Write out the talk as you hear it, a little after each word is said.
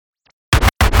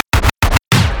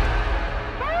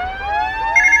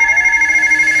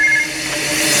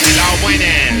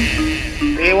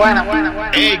buena.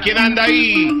 Hey, ¿quién anda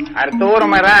ahí? Arturo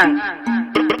Merán.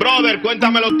 Brother,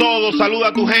 cuéntamelo todo, saluda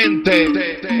a tu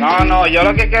gente. No, yo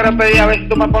lo que quiero es pedir a ver si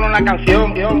tú me pones una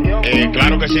canción.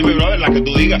 Claro que sí, mi brother, la que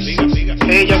tú digas. Sí,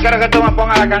 yo quiero que tú me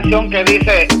pongas la canción que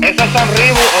dice, ¿esos son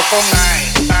Reebok o son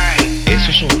Nike?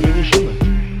 Esos son Reebok.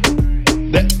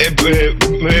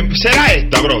 ¿Será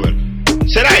esta, brother?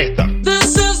 ¿Será esta?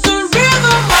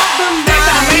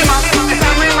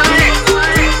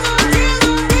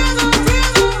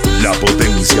 La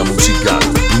potencia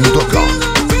musical.com.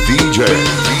 DJ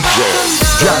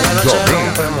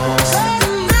Djyahndomix.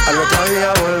 Al otro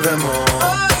día volvemos.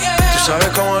 Tú sabes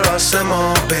cómo lo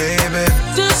hacemos, baby.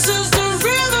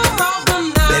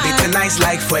 Baby, tonight's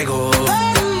like fuego.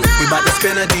 We bout to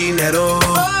spend a dinero.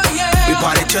 We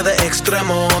party to the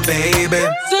extremo, baby.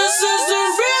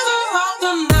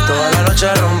 Toda la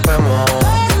noche rompemos.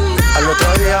 Al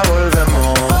otro día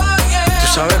volvemos. Tú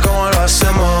sabes cómo lo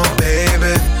hacemos,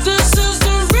 baby.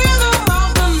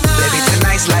 Baby,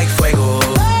 tonight's like fuego.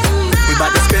 We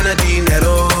bout to spend a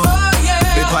dinero.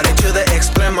 We party to the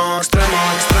extremo, extremo.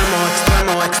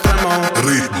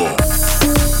 Ritmo.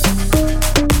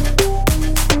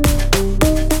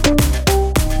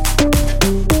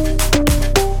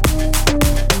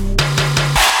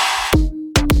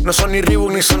 No son ni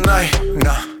Reebok ni son Nike,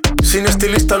 nah. Sin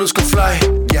estilista luzco fly,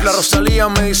 yes. La Rosalía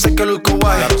me dice que luzco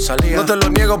guay. No te lo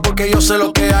niego porque yo sé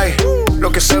lo que hay.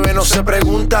 Lo que se ve no se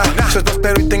pregunta. Soy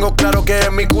tostero y tengo claro que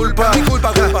es mi culpa.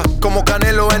 Como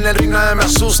Canelo en el ring nadie me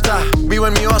asusta. Vivo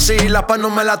en mi oasis y la paz no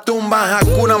me la tumba.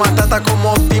 Hakuna Matata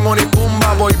como Timón y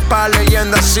Pumba. Voy pa'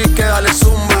 leyenda así que dale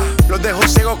zumba. Los dejo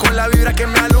ciego con la vibra que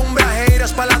me alumbra.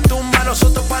 Heiras pa' la tumba,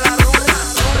 nosotros pa' la rumba.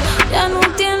 Ya no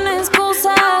tiene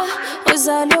excusa. Hoy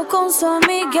salió con su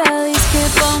amiga. Dice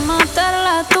que pa' matar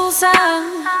la tusa.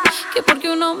 Que porque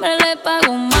un hombre le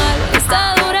pagó mal.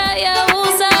 Está dura y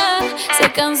abusa.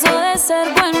 Se cansó de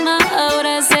ser buena.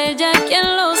 Ahora es ella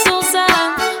quien los usa.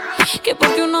 Que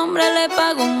porque un hombre le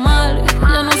pagó mal.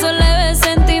 Ya no se le ve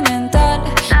sentimental.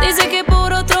 Dice que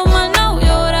por otro mal no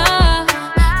llora.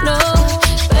 No,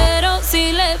 pero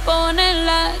si le ponen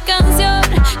la canción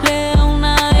le da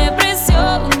una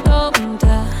depresión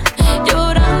tonta.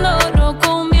 Llorando no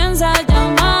comienza a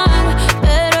llamar,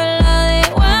 pero él la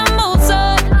dejó en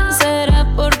buzón. Será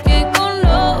porque con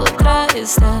otra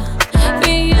está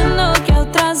fingiendo que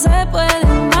otra se puede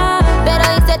amar. Pero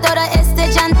hice todo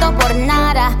este llanto por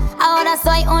nada. Ahora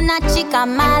soy una chica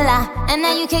mala. And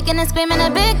now you kicking and screaming a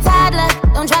big toddler.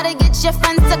 Don't try to get your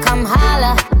friends to come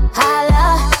holla.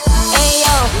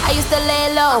 Ayo, I used to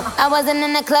lay low. I wasn't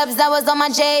in the clubs, I was on my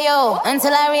J.O.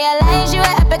 Until I realized you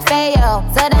were epic fail.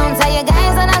 So don't tell your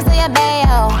guys when I say a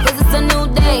bayo. Cause it's a new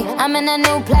day, I'm in a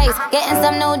new place. Getting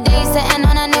some new days, sitting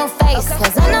on a new face.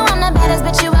 Cause I know I'm the baddest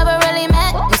bitch you ever really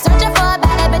met. You searching for a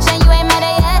better bitch and you ain't met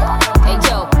her yet. Hey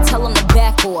yo, tell him to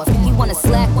back off. He wanna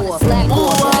slack off.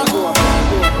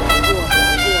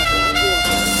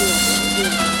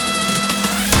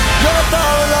 Yo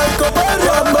estaba en la disco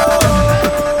perreando.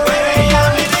 Pero ella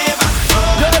me levantó.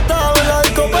 Yo estaba en la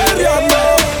disco perreando.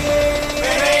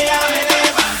 Pero ella me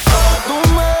levantó. Tú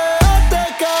me dejaste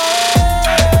caer,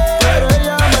 pero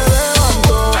ella me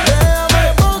levantó. Déjame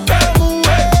poca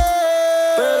mujer,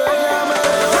 pero ella me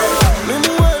levantó. Mi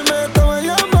mujer me estaba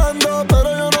llamando, pero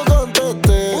yo no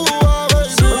contesté.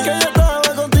 Porque yo estaba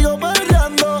contigo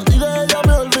perreando y de ella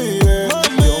me olvidé.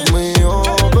 Dios mío,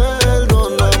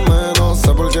 perdóname, no sé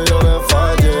por qué yo le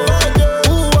fallé.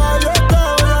 Yo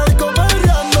estaba en la disco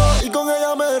perreando y con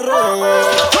ella me regué.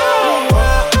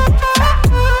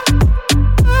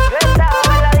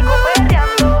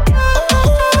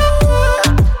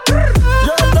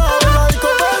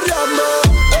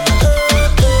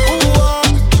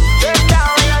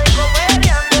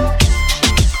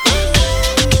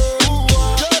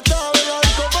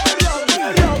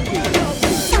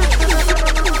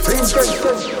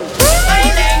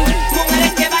 Bailen,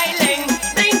 mujeres que bailen,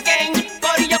 brinquen,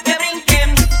 corillos que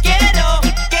brinquen. Quiero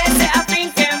que se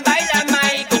afinquen, baila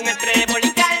mai con el trébol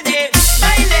y calde.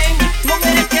 Bailen,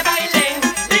 mujeres que bailen,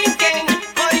 brinquen,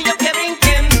 corillos que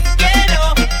brinquen.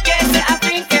 Quiero que se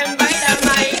afinquen, baila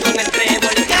mai con el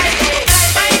trébol y calde.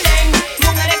 Bailen,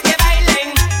 mujeres que bailen,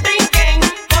 brinquen,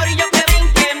 corillos que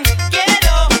brinquen.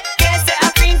 Quiero que se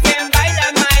afinquen, baila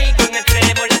mai con el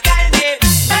trébol y calde.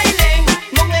 Bailen,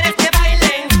 mujeres que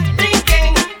bailen,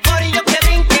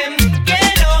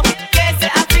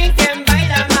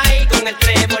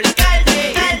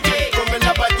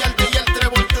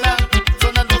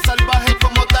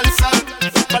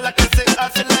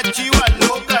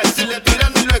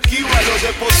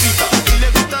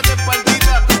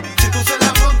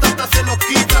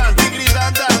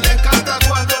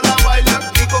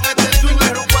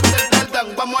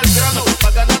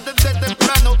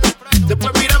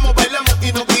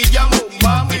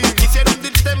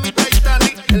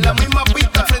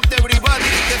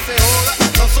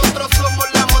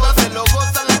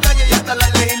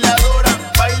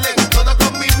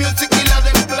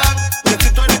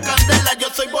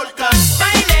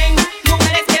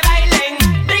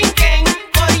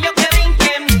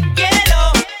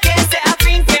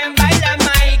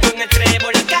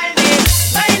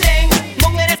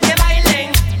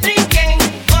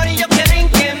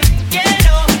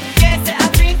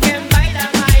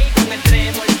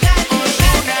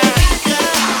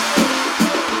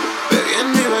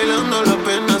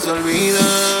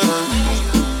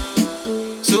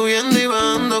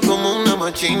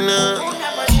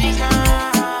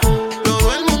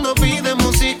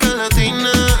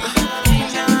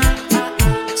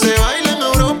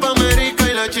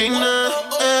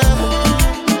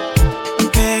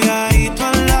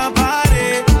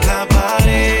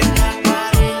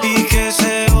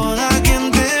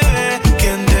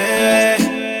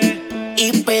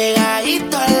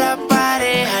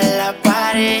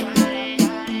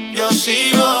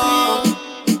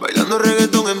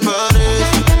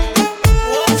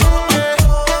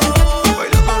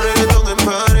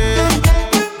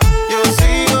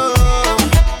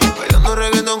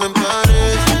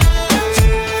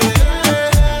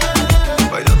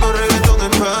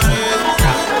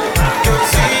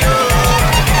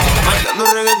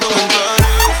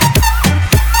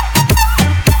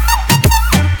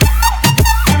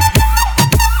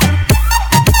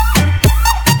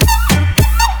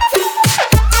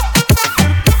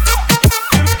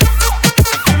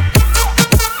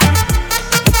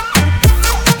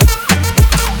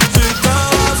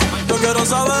 Quiero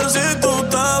saber si tú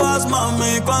te vas,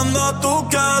 mami, cuando tú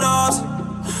quieras.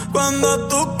 Cuando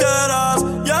tú quieras,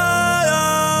 yeah,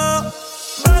 yeah.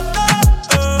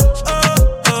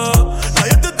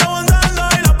 Nadie te está mandando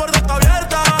y la puerta está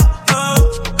abierta.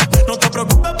 No te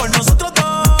preocupes por nosotros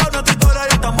dos, nuestra historia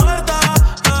ya está muerta.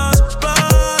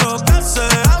 Espero que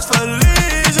seas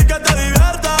feliz y que te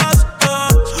diviertas.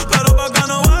 Pero pa' que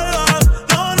no vuelvas,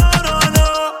 no, no, no, no.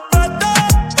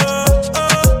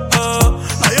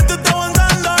 Nadie te está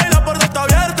mandando y la puerta está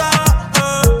abierta.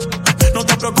 No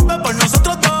te preocupes por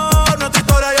nosotros dos, nuestra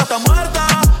historia ya está muerta.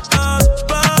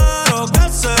 Espero que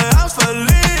seas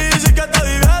feliz y que te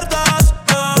diviertas.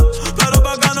 Pero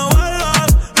pa' que no vuelvas,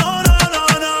 no, no, no,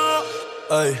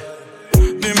 no. Ey,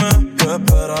 dime qué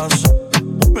esperas.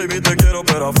 Baby, te quiero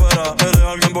pero afuera. Eres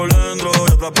alguien por dentro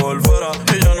y otra por fuera.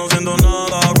 Y ya no siento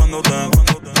nada cuando te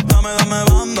dame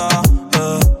banda.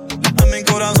 En mi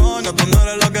corazón ya tú no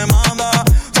eres la que manda.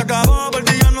 Se acabó, por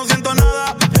ti ya no siento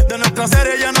nada. De nuestra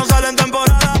serie ya no sale en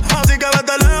temporada. Así que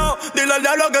vete lejos, dile al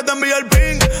diablo que te envíe el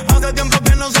ping. Hace tiempo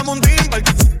que no somos un team.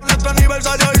 Nuestro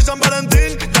aniversario y San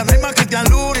Valentín. La rima Cristian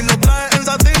Luri lo trae en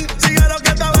satín. Sigue lo que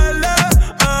está verde.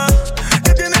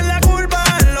 Que tienes la culpa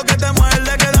en lo que te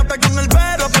muerde. Quédate con el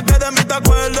perro pa' que de mí te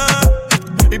acuerdes.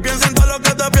 Y piensa en todo lo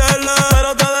que te pierdes.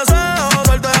 Pero te deseo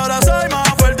suerte, ahora soy más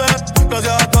fuerte.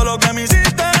 Gracias a todo lo que me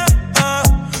hiciste.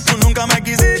 Tú nunca me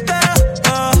quisiste.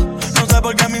 No sé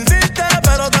por qué me insiste.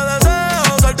 Pero te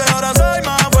deseo suerte, ahora soy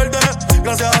más fuerte.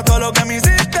 Gracias a todo lo que me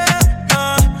hiciste.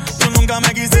 Tú nunca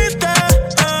me quisiste.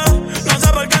 No sé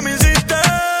por qué me insiste.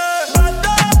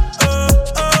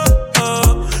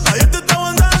 Nadie te está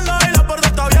mandando y la puerta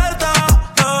está abierta.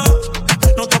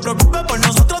 No te preocupes por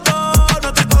nosotros dos,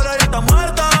 nuestra historia ya está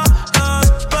muerta.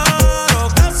 Espero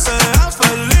que seas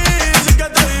feliz y que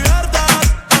te diviertas.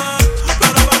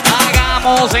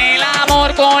 Hagamos el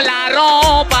amor con la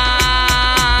ropa.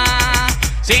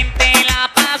 Siente la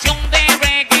pasión de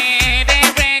reggae, de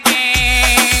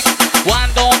reggae.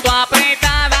 Cuando tu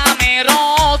apretada me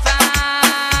roza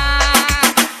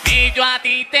y yo a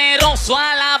ti te rozo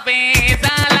a la vez,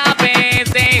 a la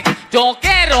vez. Yo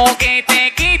quiero que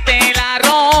te quite la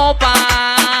ropa,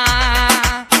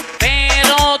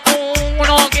 pero tú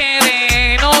no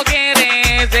quieres, no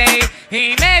quieres.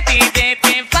 Y me dices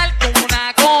te falta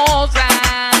una cosa,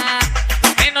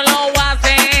 que no lo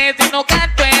haces si no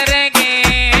canto el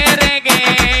reggae,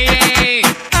 reggae.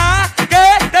 Ah,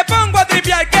 que te pongo a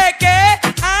tripear, que,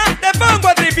 ah, te pongo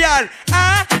a tripear,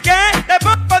 ah, que te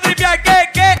pongo a tripear, que,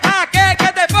 ah, que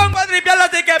te pongo a tripear,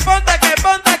 así que ponte a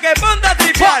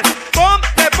tripear,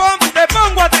 te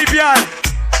pongo a tripear,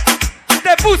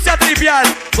 te puse a tripear,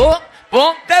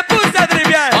 te puse a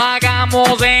tripear.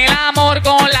 Hagamos el amor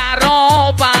con la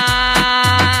ropa.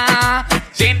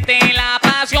 Siente la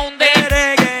pasión de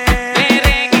reggae, de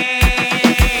reggae.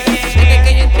 Desde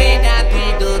que yo entré a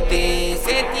tu te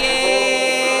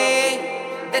setié.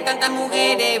 De tantas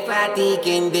mujeres para ti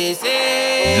quien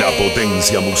desee.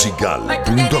 Lapotenciamusical.com.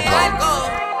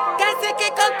 Que hace que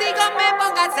contigo me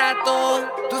pongas harto.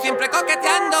 Tú siempre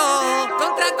coqueteando.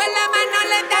 Con trago en la mano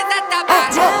le das hasta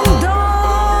abajo.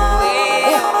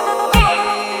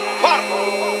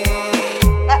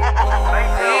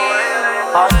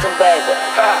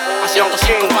 A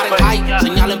 105 Fahrenheit,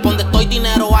 señalen por donde estoy,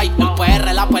 dinero hay. En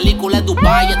PR la película es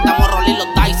Dubai, estamos rolling los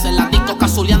dice. En la disco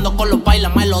casuleando con los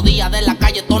bailes, melodía de la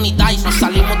calle Tony Dice. Nos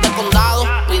salimos de condado,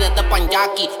 pídete pan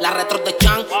Jackie. La retro de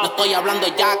Chan, no estoy hablando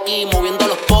de Jackie. Moviendo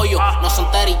los pollos, no son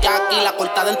teriyaki. La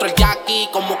corta dentro el Jackie,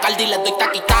 como Cardi le doy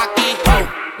taqui taqui.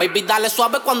 Baby dale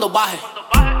suave cuando baje,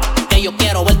 que yo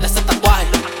quiero verte ese tatuaje.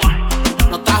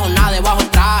 No trajo nada debajo el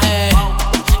traje,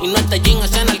 y no este jean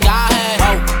es en el gaje.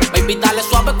 Baby dale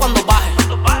suave cuando baje,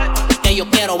 que yo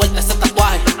quiero verte ese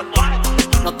tatuaje.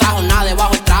 No trajo nada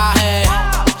debajo el traje,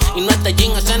 y no este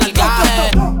jean es en el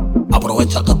gaje.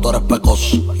 Aprovecha que tú eres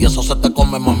pecoso, y eso se te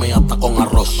come, mami, hasta con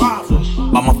arroz.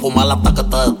 Vamos a fumar hasta que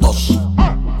te des tos.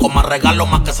 Como regalo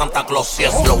más que Santa Claus. Y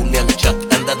es slowly en check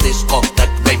en the discotheque.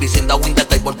 Baby sin the win the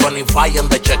table 25 en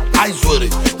the check. Ay,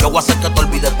 sweetie, yo voy a hacer que te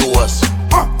olvides tu ex.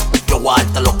 Yo voy a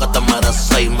darte lo que te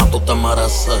mereces y más tú te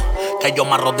mereces. Que yo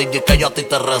me arrodille y que yo a ti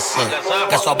te rece.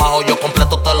 Que eso abajo yo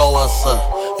completo te lo bese.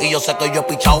 Y yo sé que yo he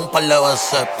pichado un par de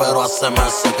veces, pero hace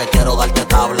meses que quiero darte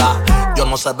tabla. Yo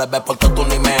no sé, bebé, porque tú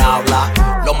ni me hablas.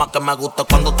 Lo más que me gusta es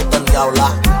cuando tú te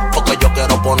endiablas. Porque yo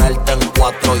quiero ponerte en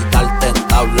cuatro y darte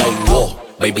tabla. Y wow,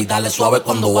 baby, dale suave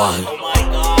cuando baje.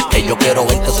 Que yo quiero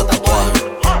verte ese tatuaje.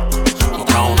 No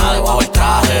trajo nada debajo el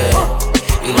traje,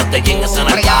 y no te llegues en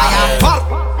el traje.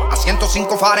 A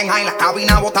 105 Fahrenheit, la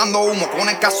cabina botando humo con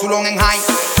el casulón en high.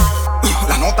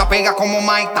 La nota pega como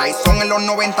Mike Tyson en los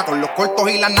 90 con los cortos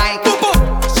y la Nike.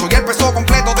 Soy el peso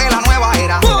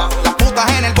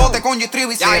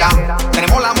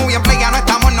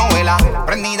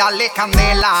dale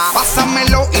candela.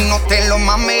 Pásamelo y no te lo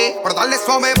mames, pero dale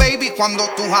suave, baby, cuando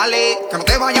tú jales. Que no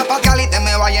te vayas pa' Cali y te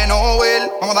me vayas en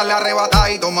Over. Vamos a darle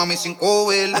arrebatadito, mami, sin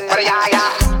cover. Pero ya,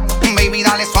 baby,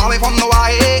 dale suave cuando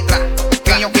baje.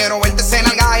 Que yo quiero verte en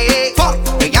el gaje.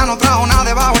 Ella no trajo nada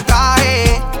debajo el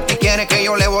traje y quiere que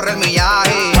yo le borre el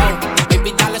millaje.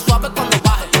 Baby, dale suave cuando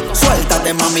baje.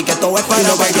 Suéltate, mami, que todo es para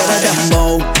lo que quieres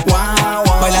dembow.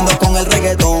 Bailando con el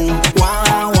reggaetón.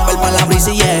 El pa' la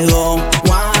brisa y llego.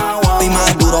 Y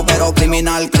más duro, pero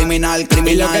criminal.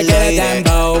 Y lo que quieres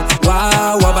dembow.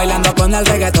 Bailando con el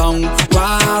reggaetón.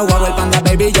 El panda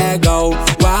baby llegó.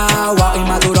 Y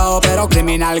más duro, pero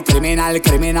criminal,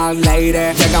 lady.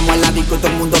 Llegamos al la disco y todo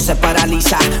el mundo se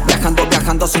paraliza.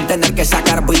 Viajando sin tener que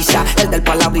sacar visa. El del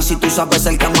palabris y tú sabes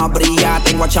el que más brilla.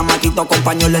 Tengo a chamaquito con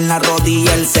pañuelo en la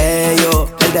rodilla. El sello,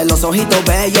 el de los ojitos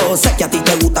bellos. Sé que a ti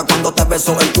te gusta cuando te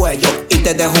beso el cuello y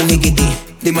te dejo un ñiquiti.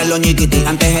 Dímelo ñiquiti.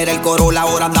 Antes era el Corolla,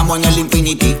 ahora andamos en el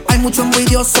Infinity. Hay muchos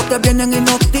envidiosos que vienen y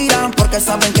nos tiran porque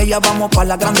saben que ya vamos pa'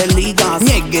 las grandes ligas.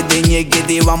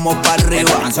 Ñiquiti, vamos pa'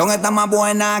 arriba. La canción está más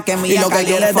buena que mi. Y lo que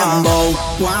quieres dembow.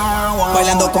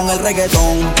 Bailando con el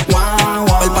reggaetón.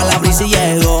 El palabris y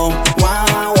llego.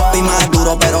 Y más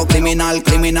duro, pero criminal,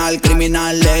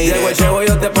 lady. Llego el chevo,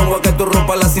 yo te pongo a que tú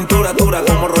rompas la cintura dura.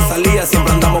 Como Rosalía,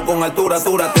 siempre andamos con altura.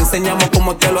 Te enseñamos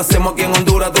cómo te lo hacemos aquí en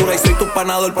Honduras dura. Y soy tu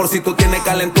panador por si tú tienes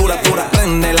calentura.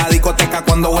 Prende la discoteca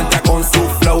cuando entra con su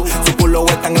flow. Su culo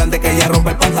es tan grande que ella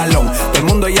rompe el pantalón. Todo el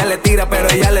mundo ella le tira, pero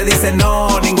ella le dice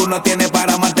no. Ninguno tiene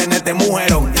para mantenerte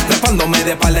mujerón. Trepándome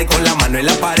de espalda y con la mano en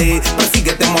la pared.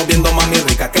 Persíguete moviendo, mami,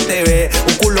 rica que te ve.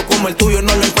 Un culo como el tuyo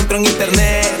no lo encuentro en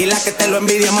internet. Y la que te lo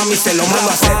envidia, mami, se lo mando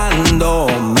a hacer.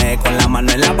 Trepándome con la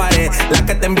mano en la pared. La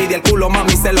que te envidia el culo,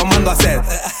 mami, se lo mando a hacer.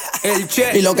 El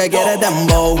che. Y lo que quieres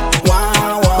dembow.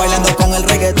 Bailando con el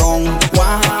reggaetón.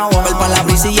 El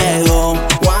palabris y llego.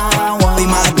 Y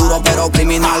más duro, pero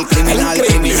criminal.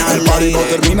 El party no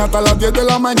termina hasta las 10 de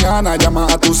la mañana. Llama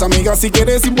a tus amigas si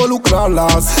quieres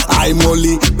involucrarlas. Hay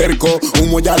molly, perco,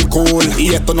 humo y alcohol.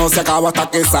 Y esto no se acaba hasta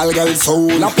que salga el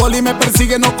sol. La poli me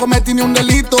persigue, no cometí ni un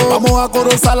delito. Vamos a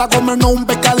Corozal a comernos un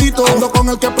pescadito. Ando con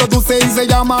el que produce y se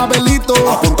llama Abelito.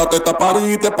 Apúntate esta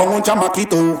party y te pongo un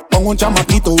chamaquito. Te pongo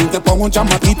un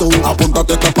chamaquito.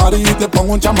 Apúntate esta party y te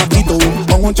pongo un chamaquito. Te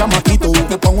pongo un chamaquito.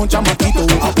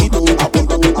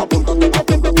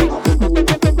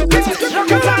 Lo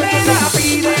que la nena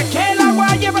pide, que la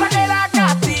guaye para que la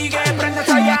castigue. Prende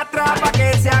esa allá atrás pa'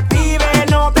 que se active.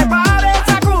 No te pares,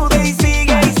 sacude y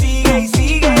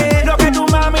sigue. Lo que tu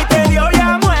mami te dio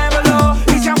ya muévelo.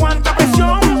 Y si aguanta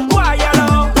presión,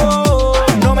 guáyalo.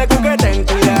 No me cuques, ten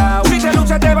cuidado. Si te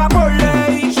luce te va por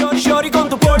ley. Shorty con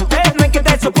tu porte, no hay que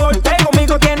te soporte.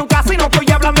 Conmigo tiene un caso y no estoy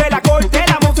hablando de la corte.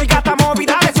 La música está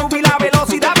movida, le subí la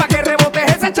velocidad pa' que rebote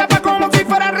esa chapa como si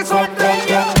fuera resorte.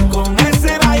 Con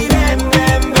ese baile.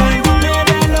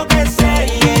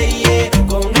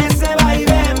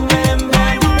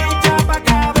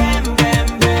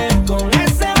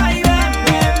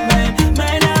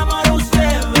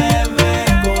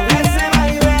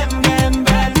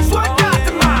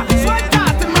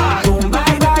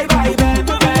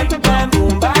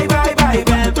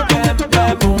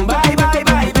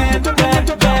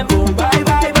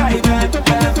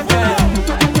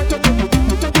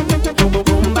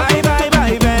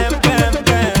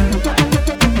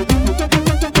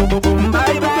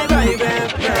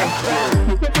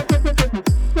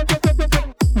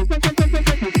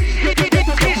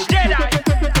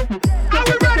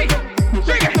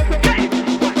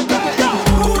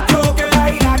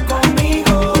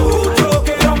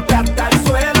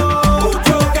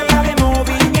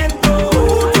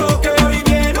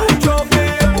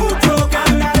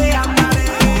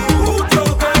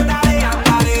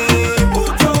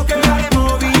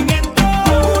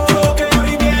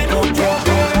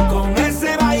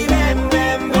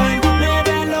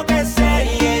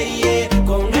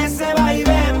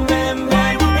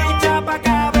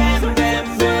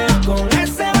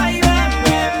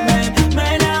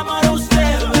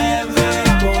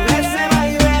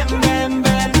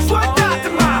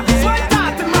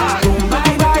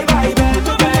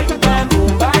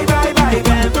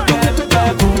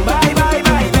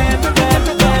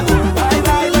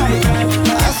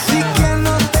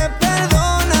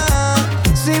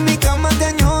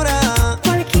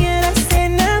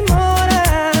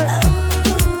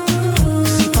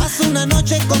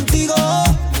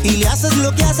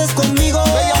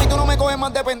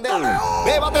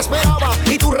 Beba te esperaba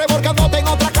y tú revolcándote en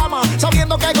otra cama,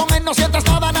 sabiendo que con él no sientes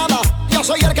nada. Yo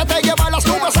soy el que te lleva a las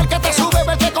nubes, el que te sube,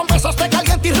 el que con besos te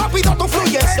calienta y rápido tú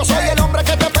fluyes. Yo soy el hombre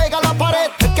que te pega a la pared,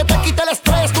 el que te quita el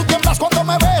estrés, tú tiemblas cuando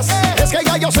me ves. Es que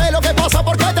ya yo sé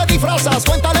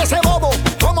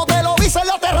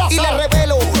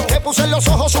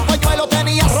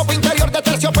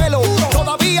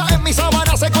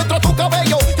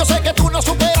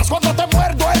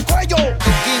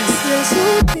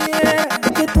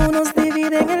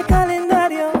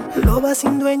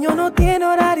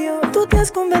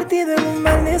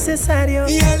necesario.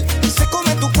 Y él se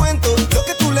come tu cuento, lo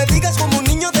que tú le digas como un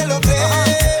niño te lo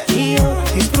cree. Y yo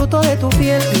disfruto de tu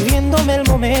piel, viviéndome el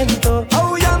momento,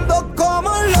 aullando como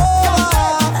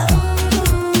loba.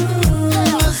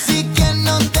 Así que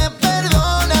no te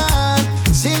perdona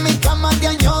si mi cama te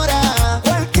añora.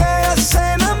 Cualquiera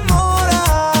se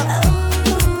enamora.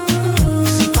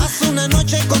 Si paso una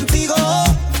noche contigo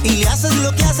y haces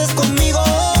lo que haces conmigo.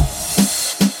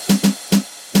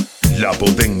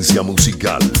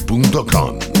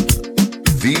 Lapotenciamusical.com.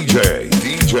 DJ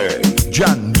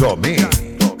Djyahndomix.